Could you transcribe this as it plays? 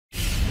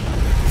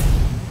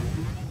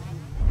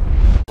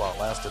while it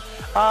lasted.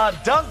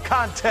 Dunk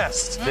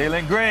contest.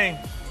 Jalen Green.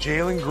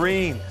 Jalen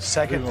Green,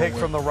 second pick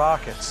from the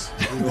Rockets.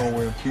 We're going to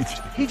win.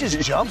 He just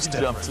jumps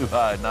different. Jumped too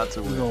high, not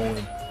too We're win. going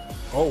to win.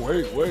 Oh,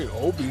 wait,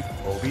 Obi.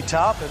 Obi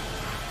Toppin,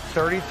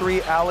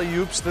 33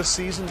 alley-oops this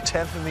season,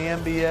 10th in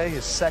the NBA,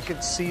 his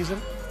second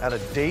season out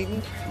of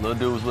Dayton. Little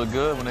dudes look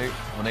good when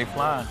they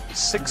flying.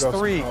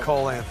 6'3",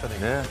 Cole Anthony.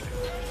 Yeah.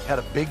 Had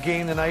a big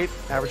game tonight,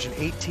 averaging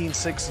 18,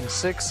 6, and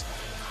 6.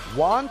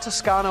 Juan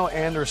Toscano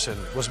Anderson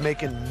was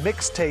making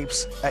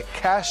mixtapes at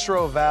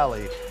Castro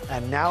Valley,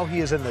 and now he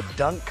is in the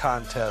dunk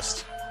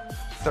contest.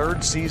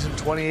 Third season,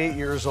 28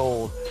 years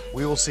old.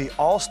 We will see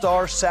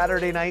All-Star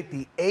Saturday night,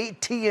 the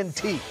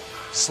AT&T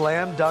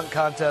Slam Dunk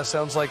Contest.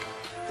 Sounds like,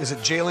 is it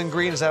Jalen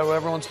Green? Is that what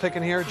everyone's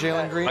picking here?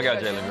 Jalen Green? I got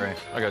Jalen Green.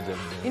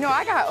 You know,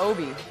 I got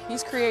Obi.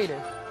 He's creative.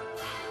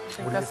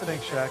 What do you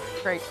think, Shaq?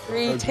 Great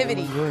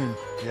creativity. Green.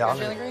 Yeah,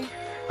 Jalen Green?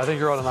 I think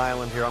you're on an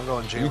island here. I'm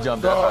going Jalen. You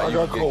jumped No, out. I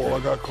got Cole.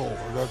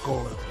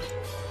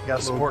 You got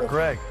to support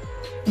Greg.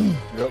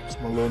 Yep, it's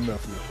my little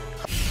nephew.